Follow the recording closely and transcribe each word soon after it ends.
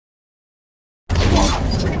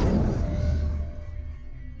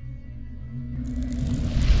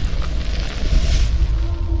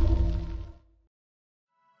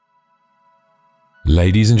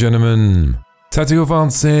Ladies and gentlemen, Tactical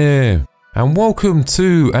Vance here, and welcome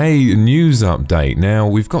to a news update. Now,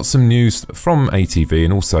 we've got some news from ATV,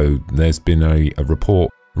 and also there's been a report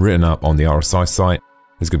written up on the RSI site.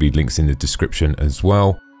 There's going to be links in the description as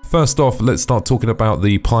well. First off, let's start talking about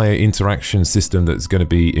the player interaction system that's going to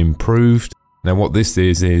be improved. Now, what this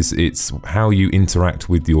is it's how you interact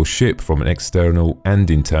with your ship from an external and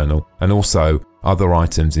internal, and also other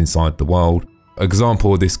items inside the world.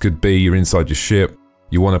 Example, this could be you're inside your ship,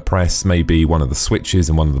 you want to press maybe one of the switches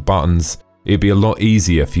and one of the buttons. It'd be a lot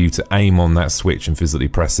easier for you to aim on that switch and physically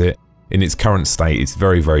press it. In its current state, it's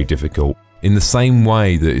very, very difficult. In the same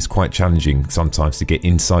way that it's quite challenging sometimes to get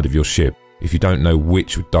inside of your ship if you don't know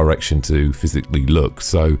which direction to physically look.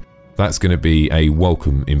 So that's going to be a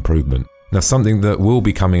welcome improvement. Now, something that will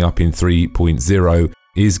be coming up in 3.0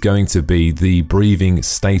 is going to be the breathing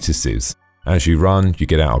statuses. As you run, you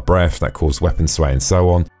get out of breath, that causes weapon sway and so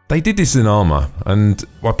on. They did this in Armour, and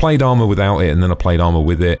I played Armour without it and then I played Armour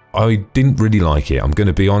with it. I didn't really like it, I'm going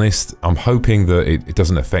to be honest. I'm hoping that it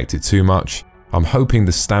doesn't affect it too much. I'm hoping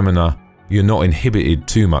the stamina, you're not inhibited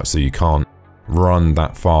too much so you can't run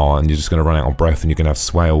that far and you're just going to run out of breath and you're going to have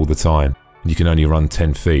sway all the time. You can only run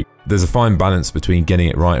 10 feet. There's a fine balance between getting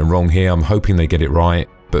it right and wrong here. I'm hoping they get it right,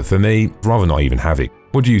 but for me, I'd rather not even have it.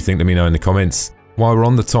 What do you think? Let me know in the comments. While we're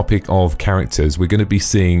on the topic of characters, we're going to be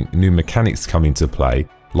seeing new mechanics come into play,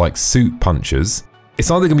 like suit punchers.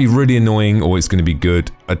 It's either going to be really annoying or it's going to be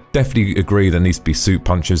good. I definitely agree there needs to be suit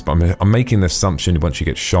punchers, but I'm making the assumption once you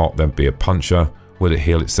get shot, there'll be a puncher. Will it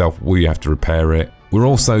heal itself? Will you have to repair it? We're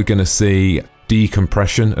also going to see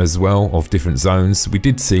decompression as well of different zones. We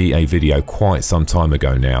did see a video quite some time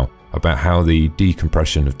ago now about how the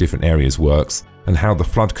decompression of different areas works and how the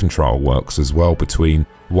flood control works as well between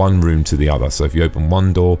one room to the other. So if you open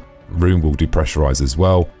one door, room will depressurize as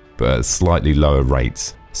well, but at slightly lower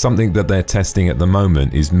rates. Something that they're testing at the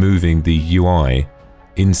moment is moving the UI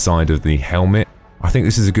inside of the helmet. I think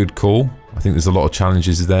this is a good call. I think there's a lot of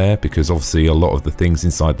challenges there because obviously a lot of the things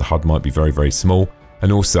inside the HUD might be very, very small.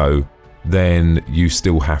 And also then you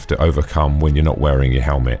still have to overcome when you're not wearing your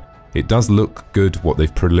helmet. It does look good what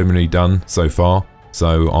they've preliminarily done so far,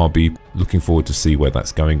 so I'll be looking forward to see where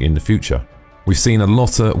that's going in the future. We've seen a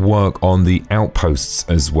lot of work on the outposts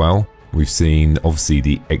as well. We've seen obviously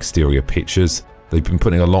the exterior pictures. They've been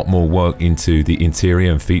putting a lot more work into the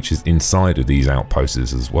interior and features inside of these outposts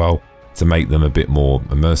as well to make them a bit more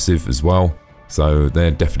immersive as well. So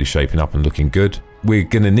they're definitely shaping up and looking good. We're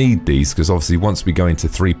going to need these because obviously once we go into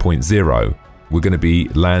 3.0, we're going to be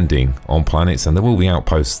landing on planets and there will be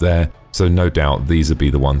outposts there. So no doubt these will be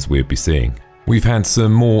the ones we'll be seeing. We've had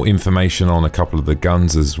some more information on a couple of the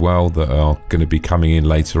guns as well that are going to be coming in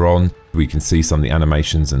later on. We can see some of the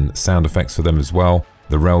animations and sound effects for them as well.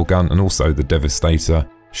 The railgun and also the Devastator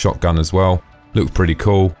shotgun as well. Looked pretty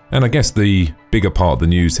cool. And I guess the bigger part of the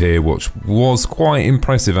news here, which was quite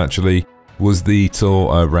impressive actually, was the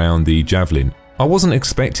tour around the Javelin. I wasn't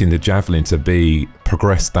expecting the Javelin to be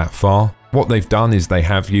progressed that far. What they've done is they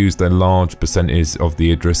have used a large percentage of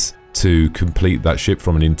the Idris to complete that ship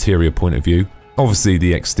from an interior point of view. Obviously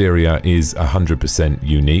the exterior is 100%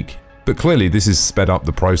 unique, but clearly this has sped up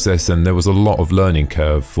the process and there was a lot of learning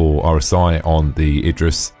curve for RSI on the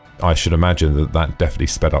Idris. I should imagine that that definitely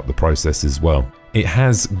sped up the process as well. It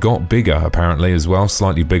has got bigger apparently as well,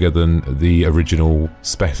 slightly bigger than the original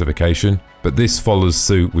specification, but this follows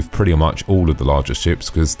suit with pretty much all of the larger ships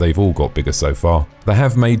because they've all got bigger so far. They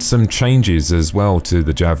have made some changes as well to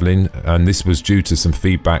the Javelin, and this was due to some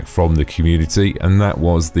feedback from the community, and that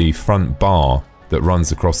was the front bar that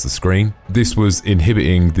runs across the screen. This was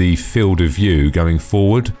inhibiting the field of view going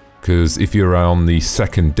forward because if you're on the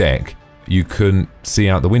second deck, you couldn't see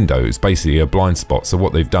out the window. It's basically a blind spot. So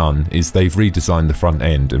what they've done is they've redesigned the front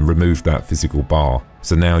end and removed that physical bar.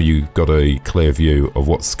 So now you've got a clear view of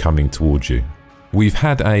what's coming towards you. We've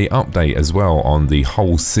had a update as well on the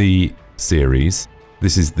Whole Sea series.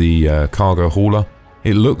 This is the cargo hauler.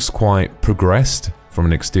 It looks quite progressed from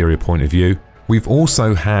an exterior point of view. We've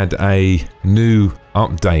also had a new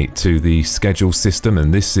update to the schedule system,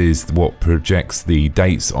 and this is what projects the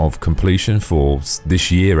dates of completion for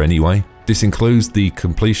this year anyway. This includes the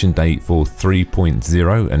completion date for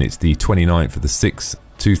 3.0 and it's the 29th of the 6th,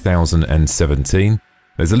 2017.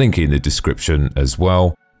 There's a link in the description as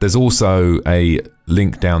well. There's also a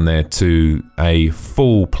link down there to a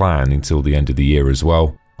full plan until the end of the year as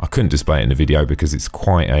well. I couldn't display it in the video because it's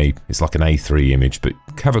it's like an A3 image, but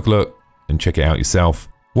have a look and check it out yourself.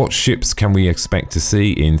 What ships can we expect to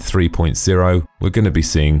see in 3.0? We're going to be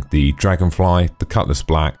seeing the Dragonfly, the Cutlass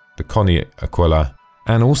Black, the Connie Aquila,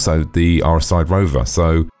 and also the RSI Rover.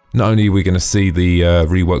 So not only are we going to see the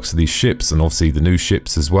reworks of these ships and obviously the new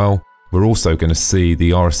ships as well, we're also going to see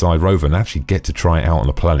the RSI rover and actually get to try it out on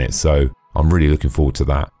the planet. So I'm really looking forward to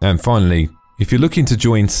that. And finally, if you're looking to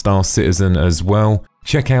join Star Citizen as well,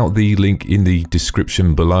 check out the link in the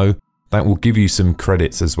description below. That will give you some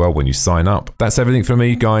credits as well when you sign up. That's everything from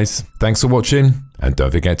me, guys. Thanks for watching, and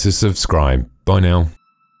don't forget to subscribe. Bye now.